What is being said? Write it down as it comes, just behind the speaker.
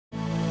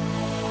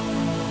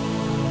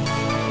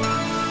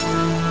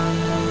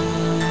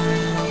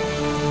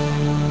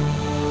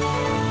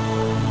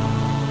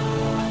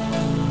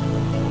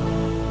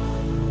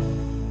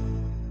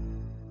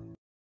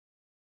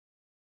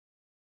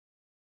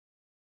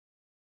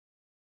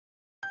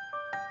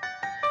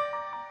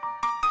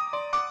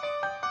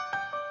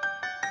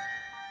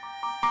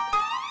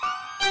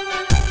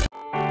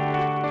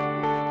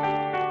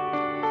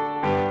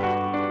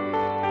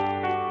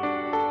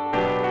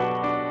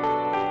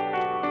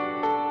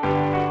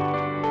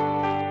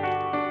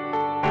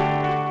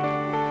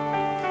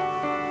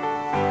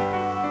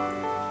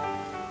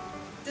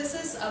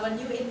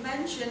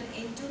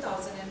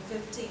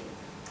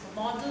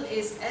model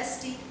is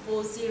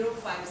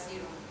ST4050.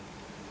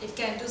 It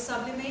can do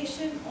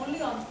sublimation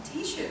only on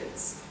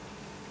t-shirts.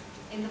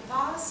 In the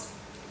past,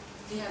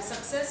 we have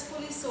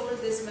successfully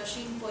sold this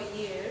machine for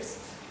years,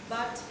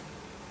 but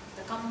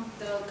the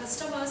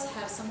customers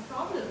have some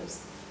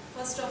problems.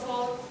 First of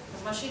all,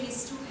 the machine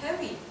is too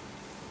heavy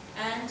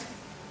and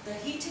the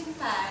heating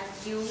pad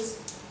used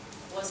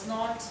was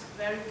not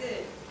very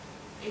good.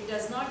 It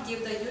does not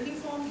give the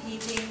uniform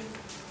heating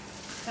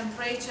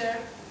temperature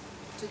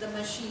to the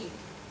machine.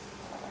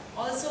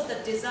 Also, the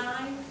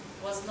design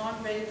was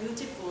not very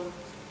beautiful.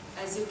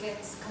 As you can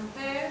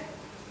compare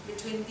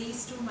between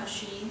these two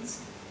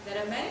machines, there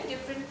are many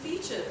different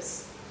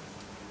features.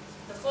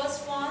 The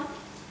first one,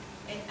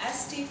 in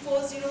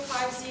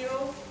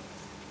ST4050,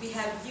 we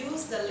have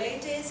used the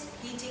latest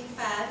heating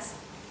pads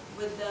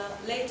with the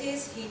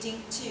latest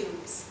heating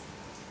tubes.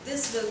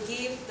 This will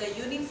give the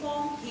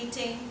uniform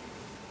heating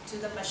to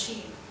the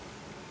machine.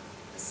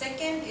 The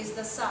second is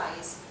the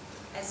size.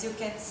 As you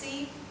can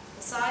see,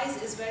 the size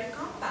is very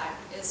compact,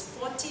 is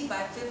 40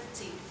 by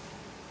 50.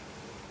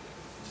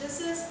 This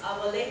is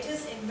our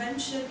latest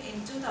invention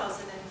in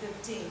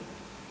 2015.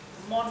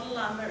 The model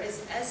number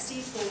is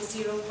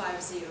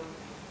ST4050.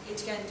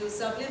 It can do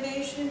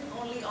sublimation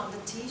only on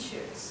the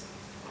t-shirts.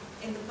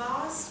 In the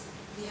past,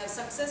 we have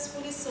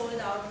successfully sold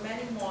out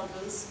many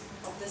models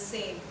of the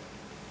same,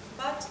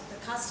 but the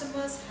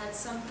customers had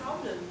some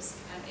problems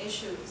and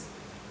issues.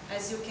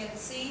 As you can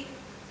see,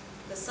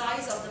 the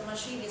size of the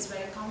machine is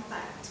very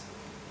compact.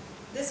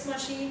 This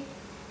machine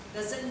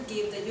doesn't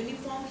give the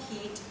uniform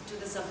heat to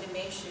the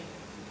sublimation.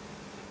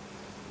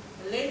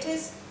 The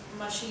latest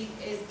machine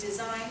is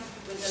designed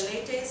with the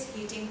latest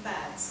heating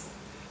pads.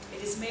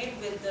 It is made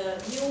with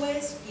the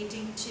newest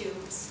heating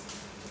tubes.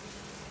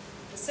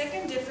 The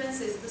second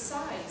difference is the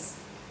size.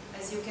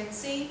 As you can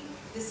see,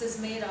 this is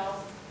made of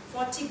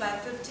 40 by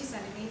 50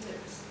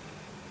 centimeters.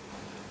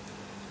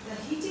 The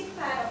heating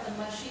pad of the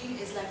machine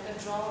is like a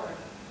drawer.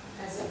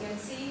 As you can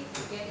see,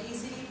 you can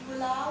easily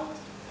pull out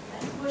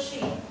and push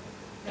in.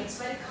 It's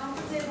very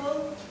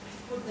comfortable to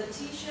put the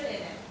t-shirt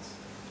in it.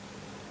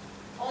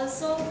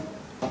 Also,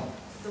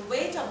 the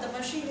weight of the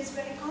machine is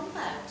very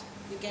compact.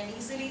 You can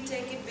easily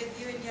take it with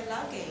you in your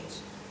luggage,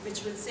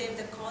 which will save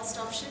the cost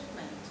of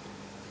shipment.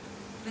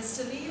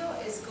 Mr. Leo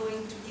is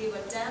going to give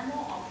a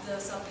demo of the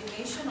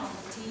sublimation on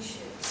the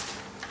t-shirt.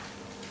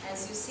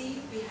 As you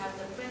see, we have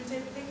the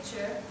printed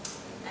picture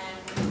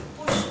and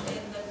push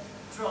in the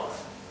drawer.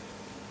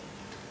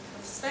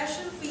 The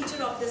special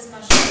feature of this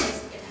machine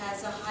is it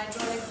has a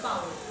hydraulic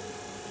pump.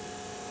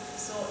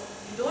 So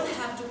you don't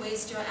have to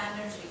waste your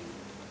energy.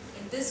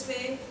 In this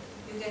way,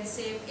 you can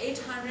save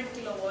 800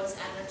 kilowatts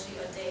energy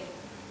a day.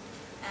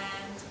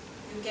 And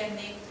you can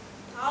make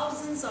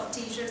thousands of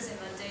t-shirts in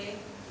a day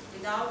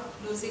without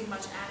losing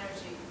much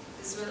energy.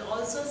 This will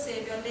also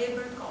save your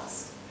labor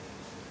cost.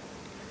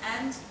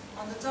 And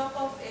on the top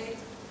of it,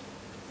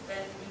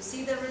 when you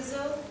see the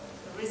result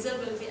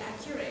will be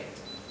accurate,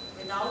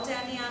 without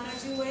any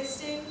energy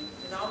wasting,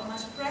 without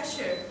much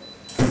pressure.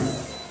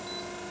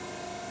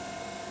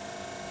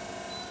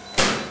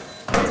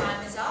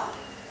 Time is up.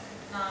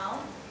 Now,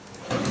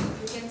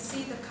 you can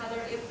see the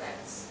color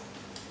effects.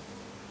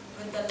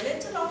 With the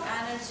little of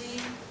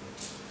energy,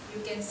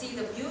 you can see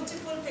the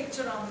beautiful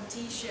picture on the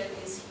t-shirt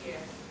is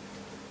here.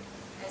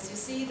 As you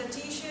see the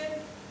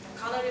t-shirt, the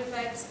color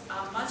effects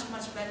are much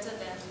better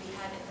than we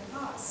had in the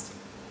past.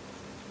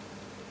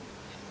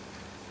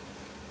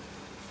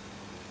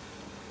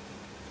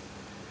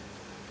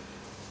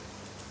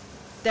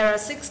 There are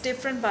 6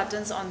 different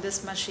buttons on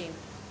this machine.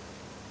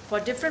 For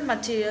different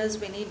materials,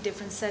 we need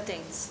different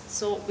settings.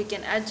 So we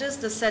can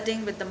adjust the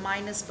setting with the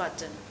minus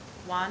button.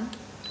 1,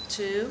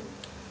 2,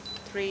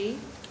 3,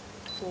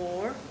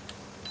 4,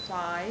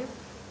 5,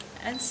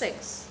 and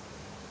 6.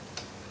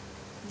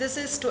 This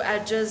is to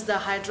adjust the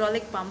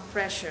hydraulic pump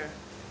pressure.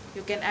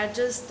 You can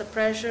adjust the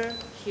pressure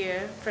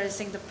here,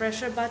 pressing the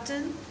pressure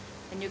button,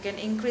 and you can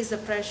increase the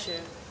pressure.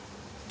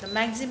 The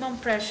maximum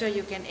pressure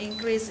you can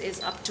increase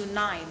is up to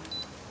 9.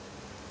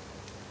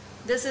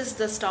 This is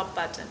the stop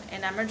button.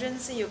 In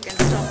emergency, you can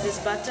stop this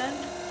button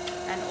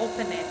and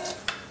open it.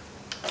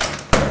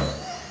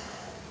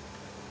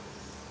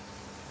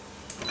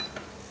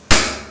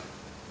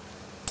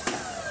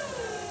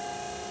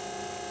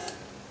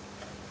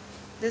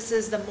 This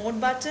is the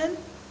mode button.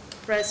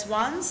 Press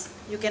once,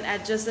 you can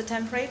adjust the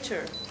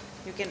temperature.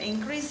 You can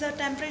increase the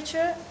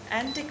temperature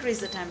and decrease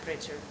the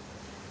temperature.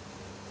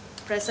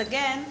 Press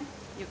again,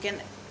 you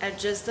can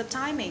adjust the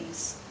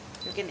timings.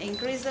 You can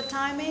increase the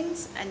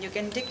timings and you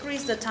can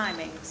decrease the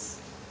timings.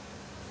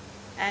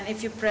 And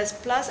if you press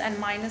plus and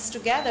minus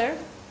together,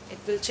 it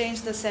will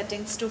change the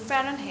settings to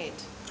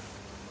Fahrenheit.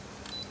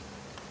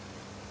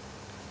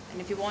 And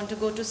if you want to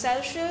go to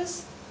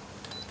Celsius,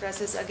 press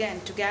this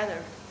again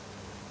together.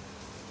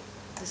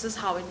 This is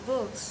how it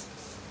works.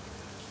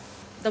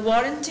 The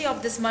warranty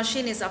of this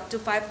machine is up to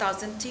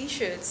 5,000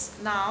 t-shirts.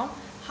 Now,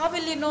 how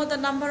will you know the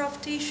number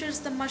of t-shirts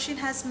the machine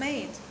has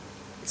made?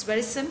 It's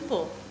very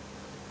simple.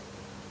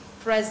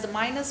 Press the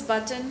minus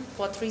button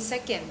for 3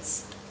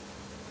 seconds.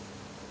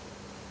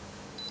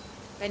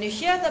 When you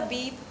hear the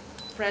beep,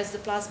 press the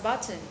plus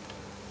button.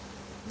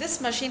 This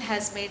machine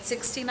has made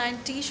 69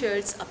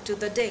 t-shirts up to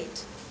the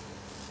date.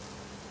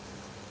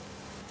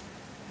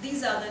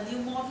 These are the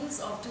new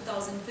models of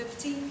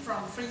 2015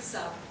 from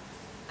FreeSub.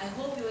 I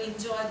hope you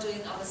enjoy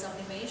doing our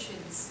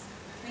sublimations.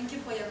 Thank you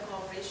for your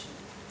cooperation.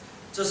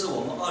 这是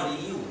我们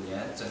2015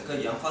年整个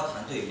研发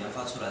团队研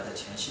发出来的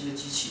全新的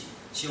机器，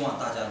希望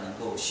大家能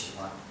够喜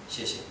欢，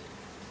谢谢。